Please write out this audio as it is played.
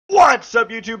What's up,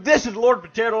 YouTube? This is Lord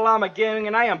Potato Llama Gaming,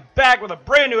 and I am back with a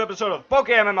brand new episode of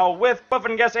PokeMMO with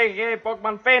PFN Guess, aka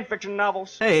Pokemon fanfiction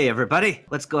novels. Hey everybody,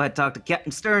 let's go ahead and talk to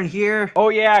Captain Stern here. Oh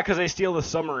yeah, because they steal the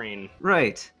submarine.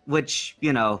 Right, which,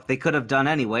 you know, they could have done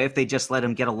anyway if they just let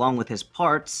him get along with his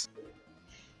parts.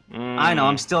 I know,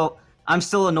 I'm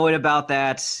still annoyed about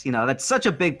that. You know, that's such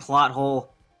a big plot hole.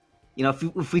 You know,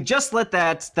 if we just let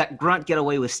that grunt get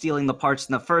away with stealing the parts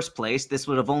in the first place, this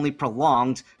would have only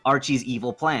prolonged Archie's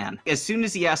evil plan. As soon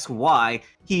as he asks why,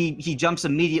 he jumps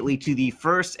immediately to the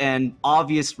first and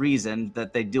obvious reason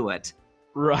that they do it.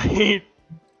 Right.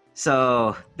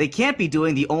 So, they can't be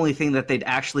doing the only thing that they'd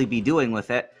actually be doing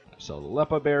with it. So,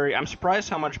 Lepa Berry. I'm surprised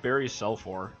how much berries sell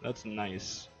for. That's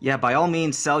nice. Yeah, by all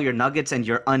means, sell your nuggets and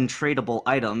your untradeable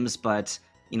items, but,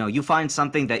 you know, you find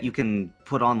something that you can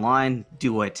put online,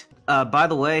 do it. By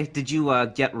the way, did you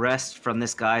get rest from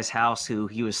this guy's house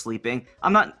he was sleeping?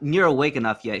 I'm not near awake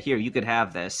enough yet. Here, you could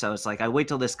have this. So it's like I wait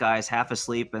till this guy's half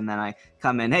asleep, and then I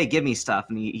come in, hey, give me stuff.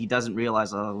 And he doesn't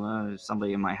realize, oh, there's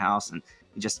somebody in my house, and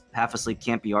he just half asleep,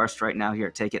 can't be arsed right now. Here,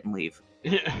 take it and leave.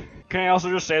 Yeah. Can I also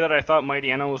just say that I thought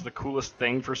Mighty Anna was the coolest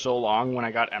thing for so long when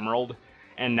I got Emerald,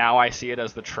 and now I see it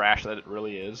as the trash that it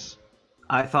really is.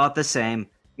 I thought the same.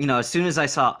 You know, as soon as I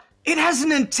saw, it has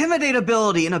an Intimidate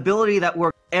ability, an ability that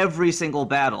works every single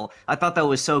battle. I thought that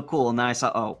was so cool, and then I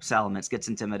saw, oh, Salamence gets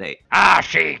Intimidate. Ah,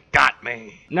 she got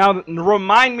me. Now,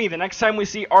 remind me, the next time we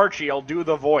see Archie, I'll do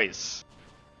the voice.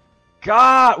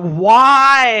 God,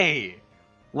 why?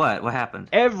 What happened?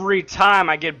 Every time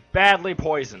I get badly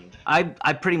poisoned. I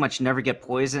pretty much never get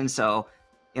poisoned, so,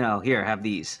 you know, here, have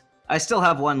these. I still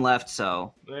have one left,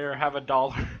 so... There, have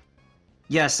 $1.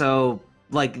 Yeah, so...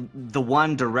 like, the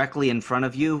one directly in front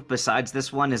of you, besides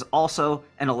this one, is also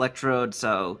an electrode,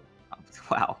 so...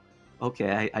 Wow.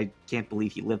 Okay, I can't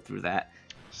believe he lived through that.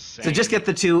 Same. So just get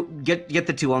the two, get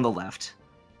the two on the left.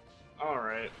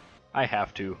 Alright. I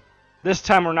have to. This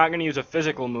time we're not going to use a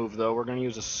physical move, though. We're going to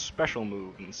use a special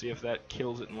move and see if that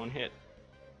kills it in one hit.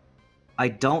 I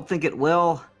don't think it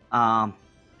will.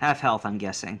 Half health, I'm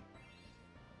guessing.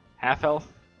 Half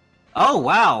health? Oh,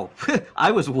 wow!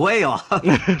 I was way off.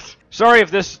 Sorry if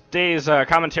this day's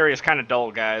commentary is kind of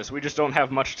dull, guys. We just don't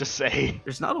have much to say.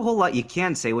 There's not a whole lot you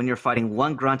can say when you're fighting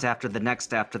one grunt after the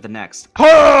next after the next.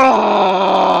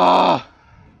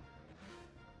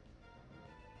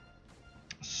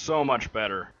 So much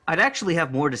better. I'd actually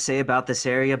have more to say about this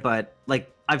area, but,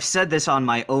 like, I've said this on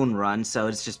my own run, so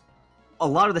it's just... a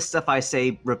lot of the stuff I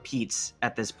say repeats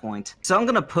at this point. So I'm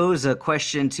gonna pose a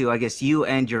question to, I guess, you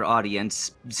and your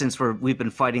audience, since we've been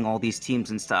fighting all these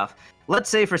teams and stuff. Let's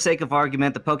say, for sake of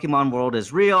argument, the Pokemon world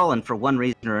is real, and for one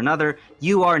reason or another,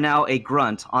 you are now a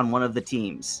grunt on one of the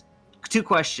teams. Two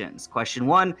questions. Question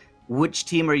one, which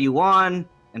team are you on,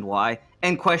 and why?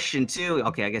 And question two,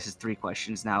 okay, I guess it's three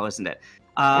questions now, isn't it?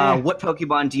 What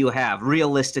Pokemon do you have,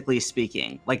 realistically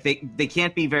speaking? Like, they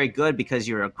can't be very good because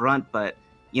you're a grunt, but...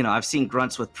 you know, I've seen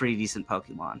grunts with pretty decent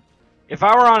Pokemon. If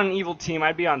I were on an evil team,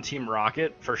 I'd be on Team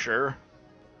Rocket, for sure.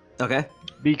 Okay.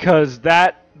 Because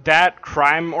that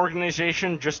crime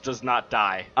organization just does not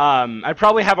die. I'd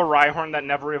probably have a Rhyhorn that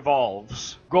never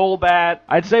evolves. Golbat,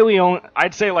 I'd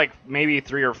say like maybe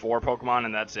 3 or 4 Pokemon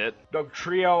and that's it.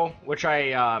 Dugtrio, which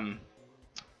I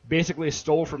basically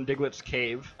stole from Diglett's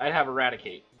cave. I'd have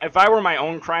Eradicate. If I were my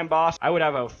own crime boss, I would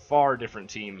have a far different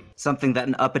team. Something that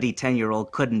an uppity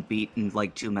 10-year-old couldn't beat in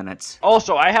like 2 minutes.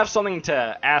 Also, I have something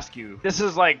to ask you. This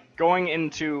is like going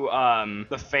into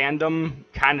the fandom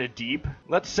kind of deep.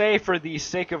 Let's say, for the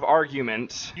sake of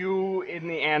argument, you in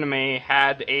the anime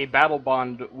had a battle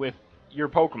bond with your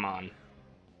Pokemon.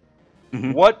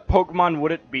 Mm-hmm. What Pokemon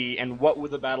would it be, and what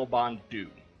would the battle bond do?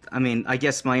 I mean, I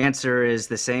guess my answer is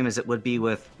the same as it would be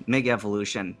with Mega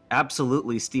Evolution.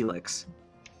 Absolutely Steelix.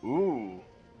 Ooh.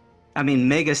 I mean,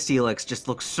 Mega Steelix just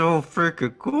looks so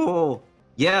freaking cool.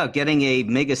 Yeah, getting a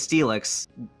Mega Steelix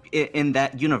in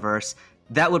that universe,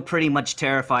 that would pretty much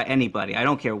terrify anybody. I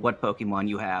don't care what Pokemon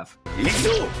you have.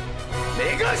 Mega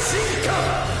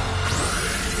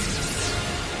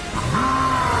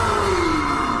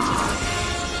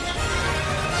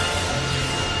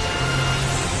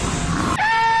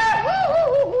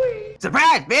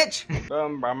Surprise, bitch!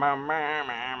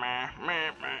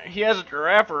 He has a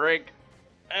Girafarig.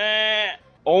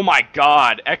 Oh my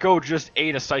god, Echo just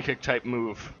ate a Psychic type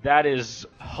move. That is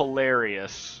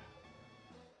hilarious.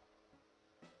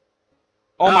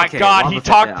 Oh my god, he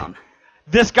talked.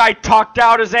 This guy talked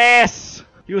out his ass!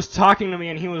 He was talking to me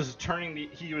and he was turned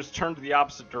the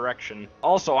opposite direction.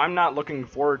 Also, I'm not looking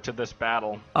forward to this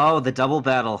battle. Oh, the double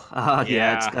battle.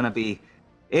 Yeah, it's gonna be...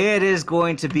 it is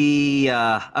going to be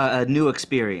a new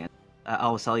experience.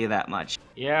 I'll tell you that much.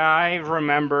 Yeah, I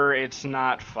remember. It's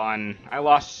not fun. I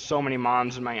lost so many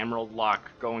mons in my Emerald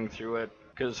Lock going through it.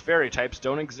 Because fairy types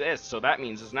don't exist, so that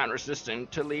means it's not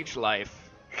resistant to leech life.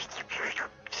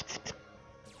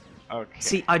 Okay.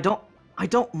 See, I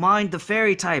don't mind the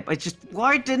fairy type.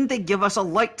 Why didn't they give us a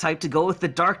light type to go with the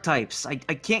dark types? I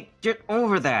can't get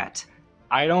over that.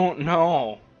 I don't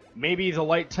know. Maybe the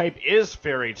light type is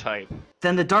fairy type.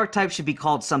 Then the dark type should be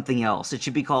called something else. It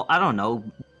should be called, I don't know,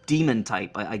 demon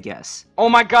type, I guess. Oh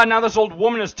my god, now this old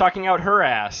woman is tucking out her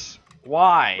ass.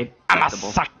 Why? I'ma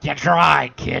suck you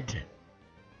dry, kid.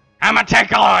 I'ma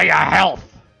take all your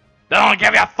health. Then I'll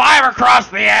give you 5 across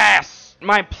the ass.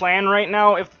 My plan right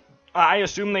now, if I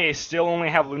assume they still only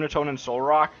have Lunatone and Soul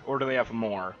Rock, or do they have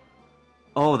more?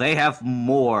 Oh, they have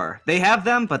more. They have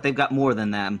them, but they've got more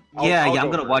than them. I'm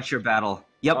gonna watch your battle.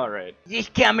 Yep. Alright. This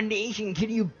combination,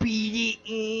 can you beat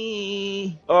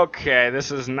it? Okay,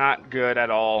 this is not good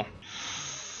at all.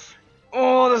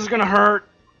 Oh, this is gonna hurt.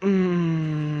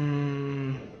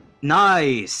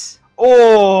 Nice.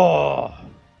 Oh!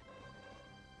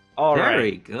 Alright.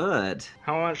 Very good.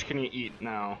 How much can you eat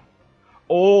now?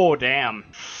 Oh, damn.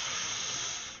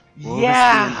 Will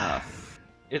Yeah! this be enough?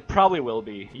 It probably will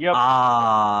be. Yep.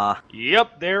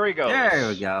 Yep, there we go. There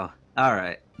we go.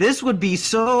 Alright. This would be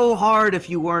so hard if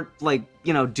you weren't, like,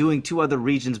 doing 2 other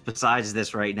regions besides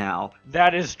this right now.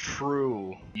 That is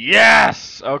true.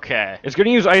 Yes! Okay. It's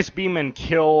gonna use Ice Beam and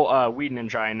kill Weed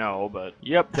Ninja, I know, but...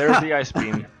 Yep, there's the Ice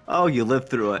Beam. Oh, you lived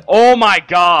through it. Oh my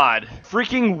god!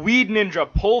 Freaking Weed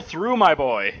Ninja, pull through, my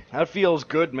boy. That feels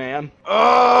good, man.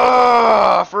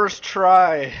 Ugh! First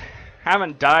try.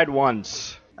 Haven't died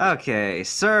once. Okay,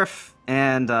 Surf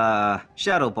and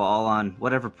Shadow Ball on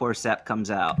whatever poor sap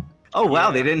comes out. Oh wow,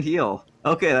 Yeah. they didn't heal.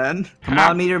 Okay then. Come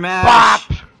on, Meteor Mash.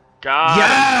 Bop! God.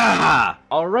 Yeah!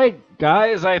 Alright,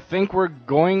 guys, I think we're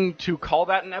going to call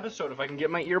that an episode if I can get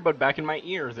my earbud back in my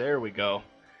ear. There we go.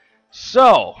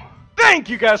 So, thank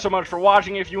you guys so much for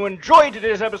watching. If you enjoyed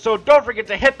today's episode, don't forget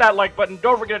to hit that like button.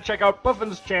 Don't forget to check out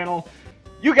Puffin's channel.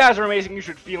 You guys are amazing. You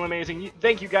should feel amazing.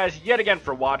 Thank you guys yet again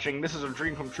for watching. This is a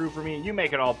dream come true for me. You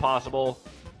make it all possible.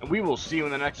 And we will see you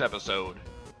in the next episode.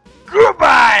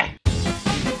 Goodbye!